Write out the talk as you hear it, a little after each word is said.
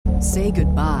Say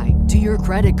goodbye to your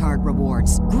credit card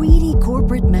rewards. Greedy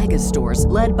corporate mega stores,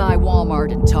 led by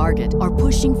Walmart and Target, are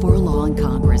pushing for a law in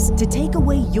Congress to take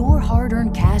away your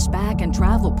hard-earned cash back and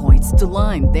travel points to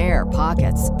line their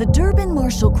pockets. The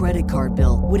Durbin-Marshall credit card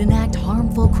bill would enact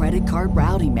harmful credit card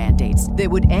routing mandates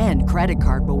that would end credit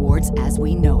card rewards as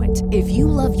we know it. If you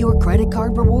love your credit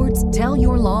card rewards, tell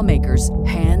your lawmakers,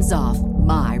 hands off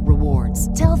my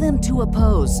rewards. Tell them to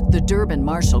oppose the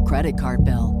Durbin-Marshall credit card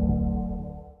bill.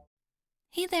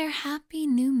 Hey there, happy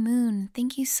new moon.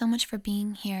 Thank you so much for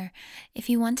being here. If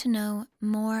you want to know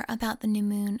more about the new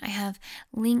moon, I have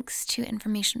links to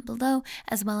information below,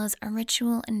 as well as a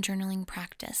ritual and journaling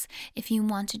practice. If you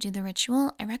want to do the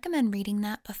ritual, I recommend reading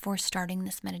that before starting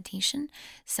this meditation,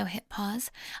 so hit pause.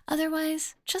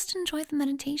 Otherwise, just enjoy the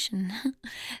meditation.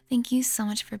 Thank you so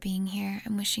much for being here.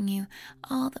 I'm wishing you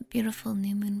all the beautiful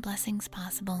new moon blessings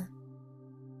possible.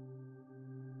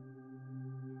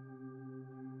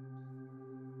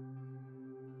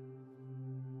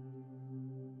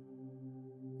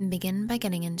 Begin by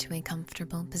getting into a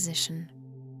comfortable position.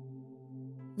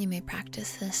 You may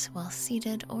practice this while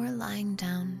seated or lying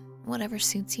down, whatever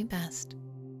suits you best.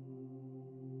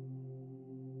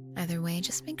 Either way,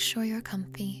 just make sure you're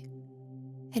comfy,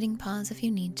 hitting pause if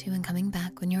you need to and coming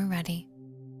back when you're ready.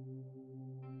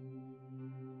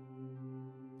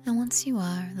 And once you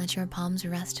are, let your palms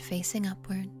rest facing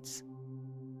upwards,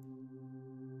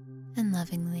 and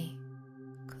lovingly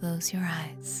close your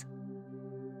eyes.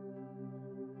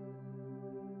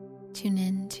 Tune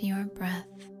in to your breath.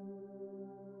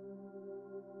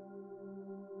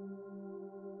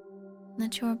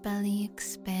 Let your belly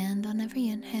expand on every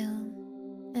inhale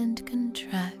and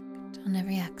contract on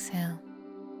every exhale.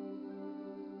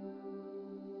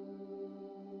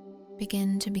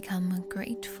 Begin to become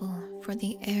grateful for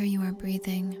the air you are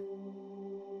breathing,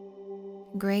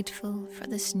 grateful for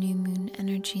this new moon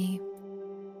energy,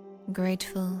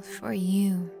 grateful for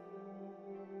you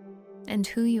and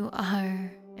who you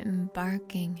are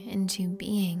embarking into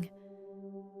being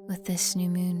with this new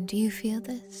moon. Do you feel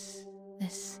this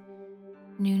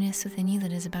newness within you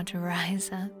that is about to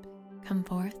rise up, come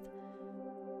forth?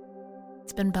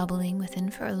 It's been bubbling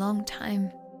within for a long time.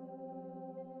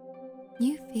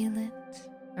 You feel it,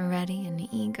 ready and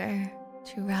eager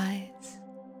to rise,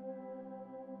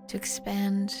 to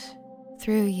expand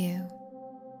through you.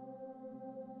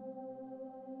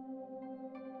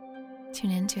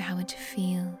 Tune into how it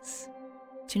feels.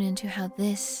 Tune into how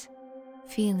this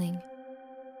feeling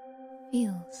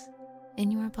feels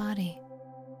in your body.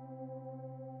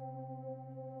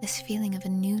 This feeling of a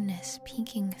newness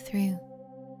peeking through.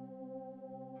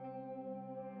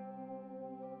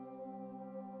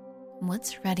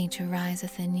 What's ready to rise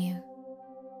within you?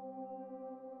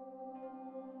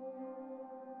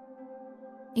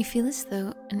 You feel as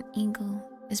though an eagle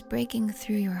is breaking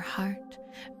through your heart,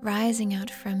 rising out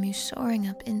from you, soaring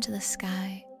up into the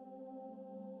sky.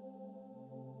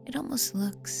 It almost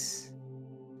looks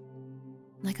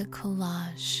like a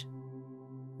collage,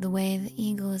 the way the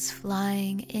eagle is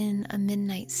flying in a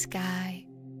midnight sky.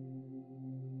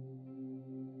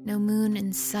 No moon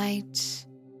in sight,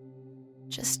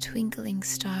 just twinkling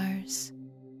stars.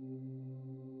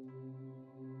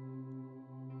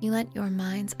 You let your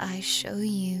mind's eye show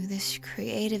you this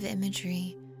creative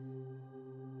imagery.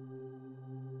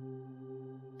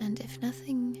 And if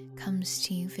nothing comes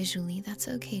to you visually, that's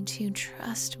okay too.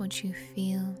 Trust what you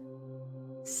feel,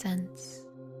 sense,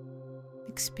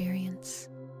 experience.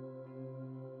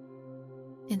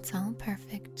 It's all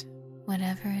perfect,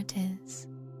 whatever it is.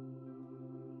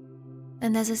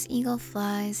 And as this eagle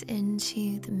flies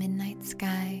into the midnight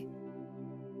sky,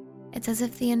 it's as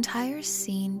if the entire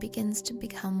scene begins to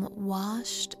become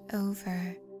washed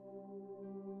over,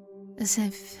 as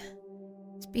if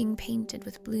it's being painted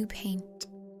with blue paint,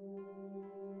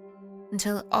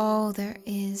 until all there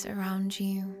is around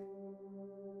you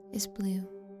is blue.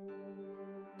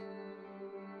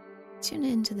 Tune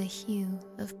into the hue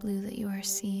of blue that you are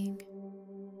seeing.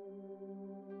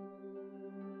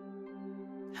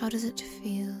 How does it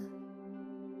feel?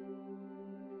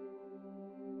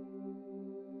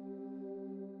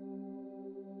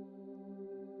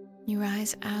 You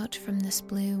rise out from this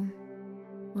blue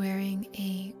wearing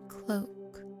a cloak.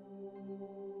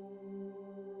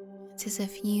 It's as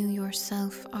if you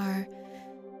yourself are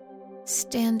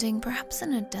standing perhaps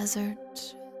in a desert.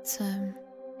 It's a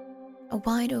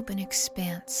wide open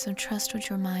expanse, so trust what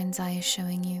your mind's eye is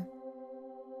showing you.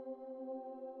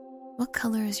 What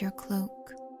color is your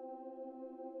cloak?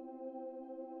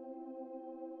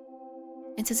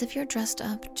 It's as if you're dressed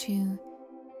up to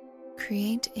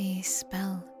create a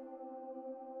spell.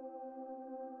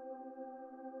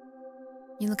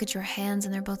 You look at your hands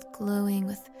and they're both glowing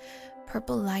with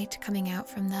purple light coming out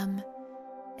from them.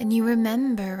 And you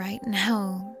remember right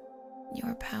now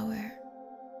your power,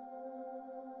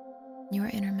 your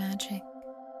inner magic.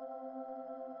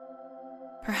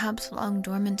 Perhaps long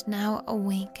dormant, now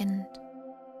awakened.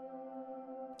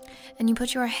 And you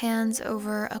put your hands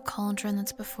over a cauldron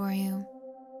that's before you.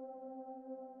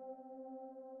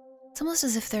 It's almost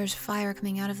as if there's fire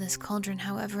coming out of this cauldron,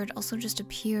 however, it also just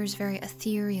appears very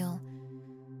ethereal.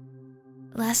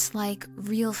 Less like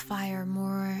real fire,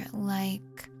 more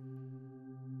like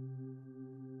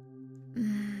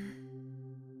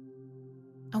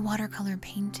a watercolor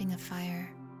painting of fire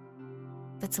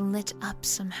that's lit up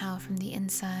somehow from the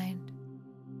inside.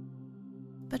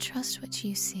 But trust what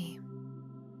you see.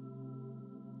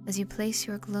 As you place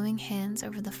your glowing hands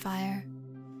over the fire,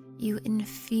 you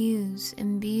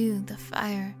imbue the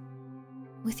fire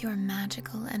with your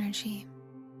magical energy.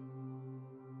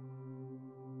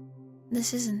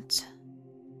 This isn't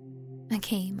a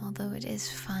game, although it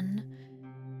is fun,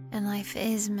 and life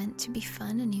is meant to be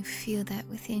fun, and you feel that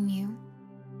within you.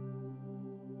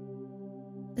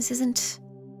 This isn't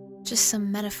just some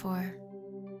metaphor.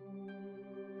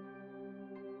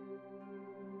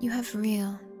 You have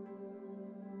real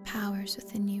powers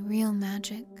within you, real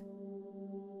magic.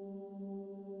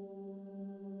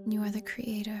 You are the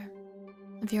creator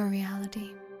of your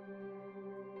reality.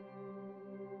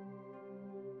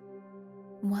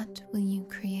 What will you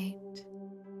create?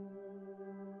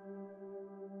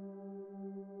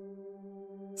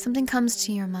 Something comes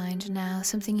to your mind now,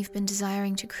 something you've been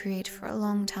desiring to create for a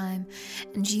long time,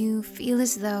 and you feel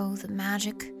as though the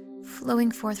magic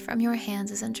flowing forth from your hands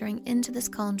is entering into this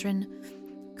cauldron,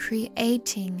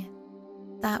 creating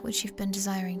that which you've been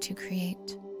desiring to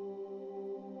create.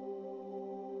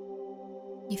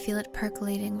 You feel it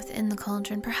percolating within the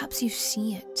cauldron. Perhaps you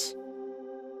see it,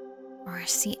 or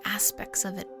see aspects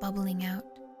of it bubbling out.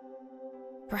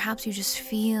 Perhaps you just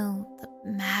feel the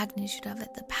magnitude of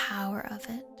it, the power of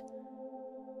it.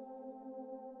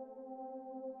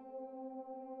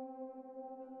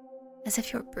 As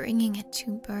if you're bringing it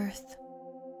to birth,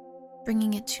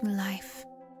 bringing it to life.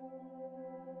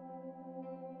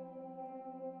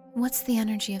 What's the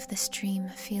energy of this dream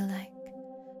feel like?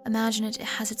 Imagine it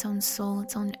has its own soul,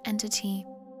 its own entity.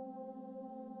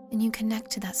 And you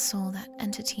connect to that soul, that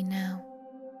entity now.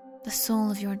 The soul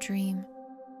of your dream.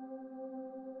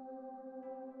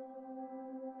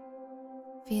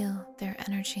 Feel their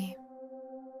energy.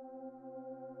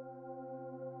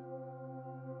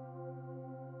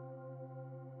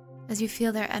 As you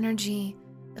feel their energy,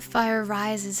 the fire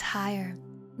rises higher.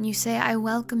 And you say, I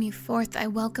welcome you forth, I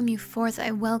welcome you forth,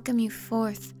 I welcome you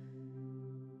forth.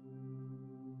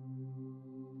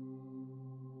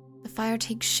 The fire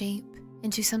takes shape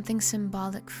into something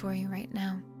symbolic for you right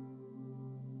now.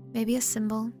 Maybe a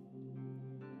symbol,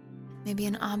 maybe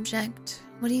an object.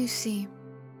 What do you see?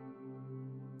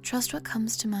 Trust what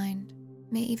comes to mind.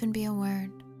 May even be a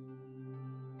word.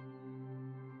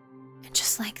 And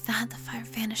just like that, the fire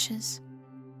vanishes.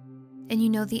 And you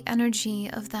know the energy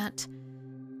of that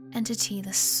entity,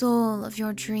 the soul of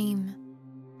your dream,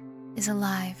 is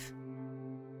alive.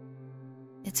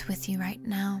 It's with you right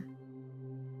now.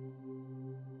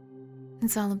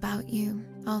 It's all about you,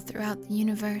 all throughout the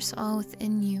universe, all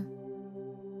within you.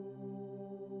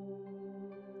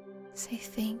 Say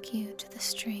thank you to the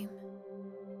stream.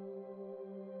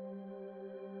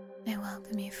 I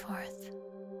welcome you forth.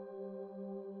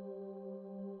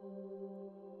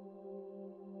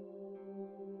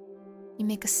 You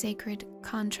make a sacred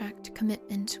contract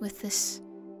commitment with this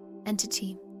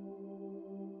entity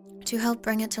to help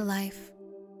bring it to life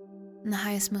in the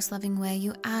highest, most loving way.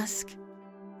 You ask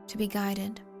to be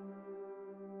guided.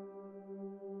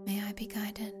 May I be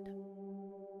guided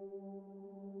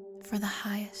for the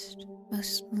highest,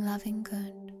 most loving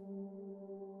good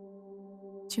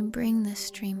to bring this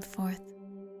stream forth.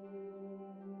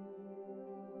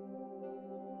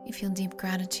 You feel deep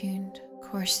gratitude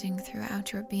coursing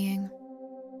throughout your being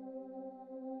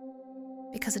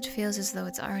because it feels as though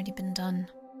it's already been done.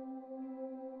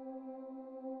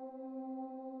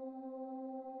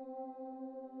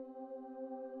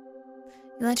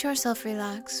 You let yourself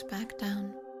relax back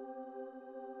down,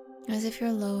 as if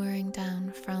you're lowering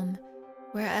down from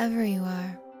wherever you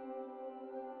are,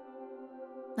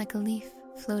 like a leaf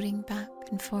floating back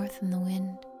and forth in the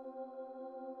wind,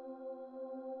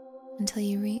 until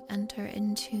you re-enter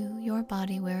into your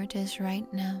body where it is right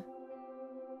now.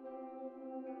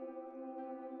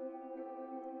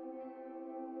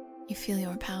 You feel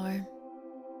your power.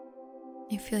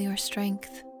 You feel your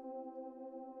strength.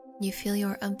 You feel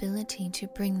your ability to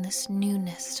bring this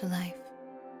newness to life.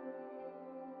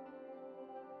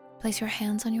 Place your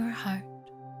hands on your heart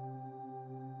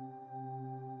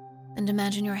and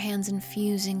imagine your hands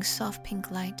infusing soft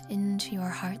pink light into your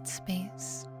heart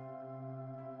space.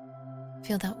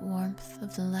 Feel that warmth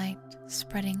of the light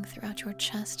spreading throughout your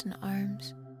chest and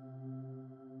arms,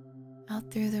 out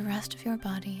through the rest of your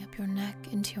body, up your neck,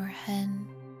 into your head,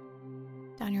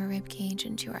 down your rib cage,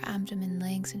 into your abdomen,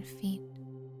 legs, and feet,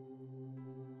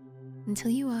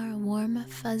 until you are a warm,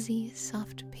 fuzzy,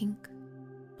 soft pink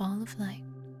ball of light.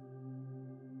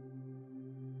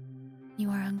 You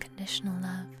are unconditional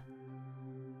love.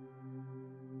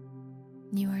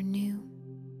 You are new.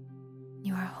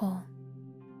 You are whole.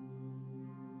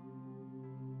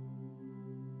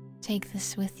 Take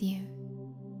this with you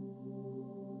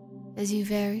as you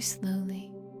very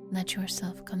slowly let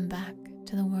yourself come back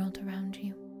to the world around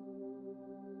you.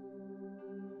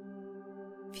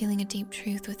 Feeling a deep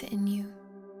truth within you,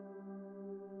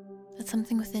 that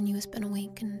something within you has been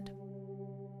awakened.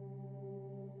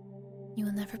 You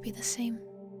will never be the same.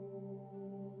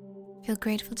 Feel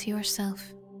grateful to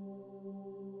yourself.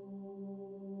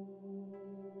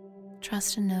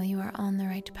 Trust and know you are on the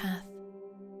right path.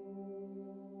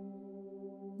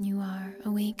 You are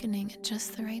awakening at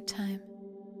just the right time.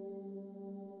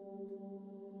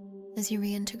 As you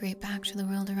reintegrate back to the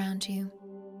world around you,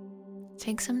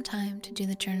 take some time to do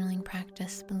the journaling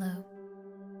practice below.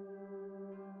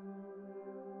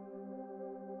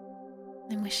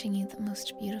 I'm wishing you the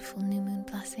most beautiful new moon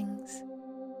blessings.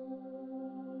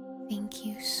 Thank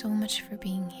you so much for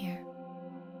being here.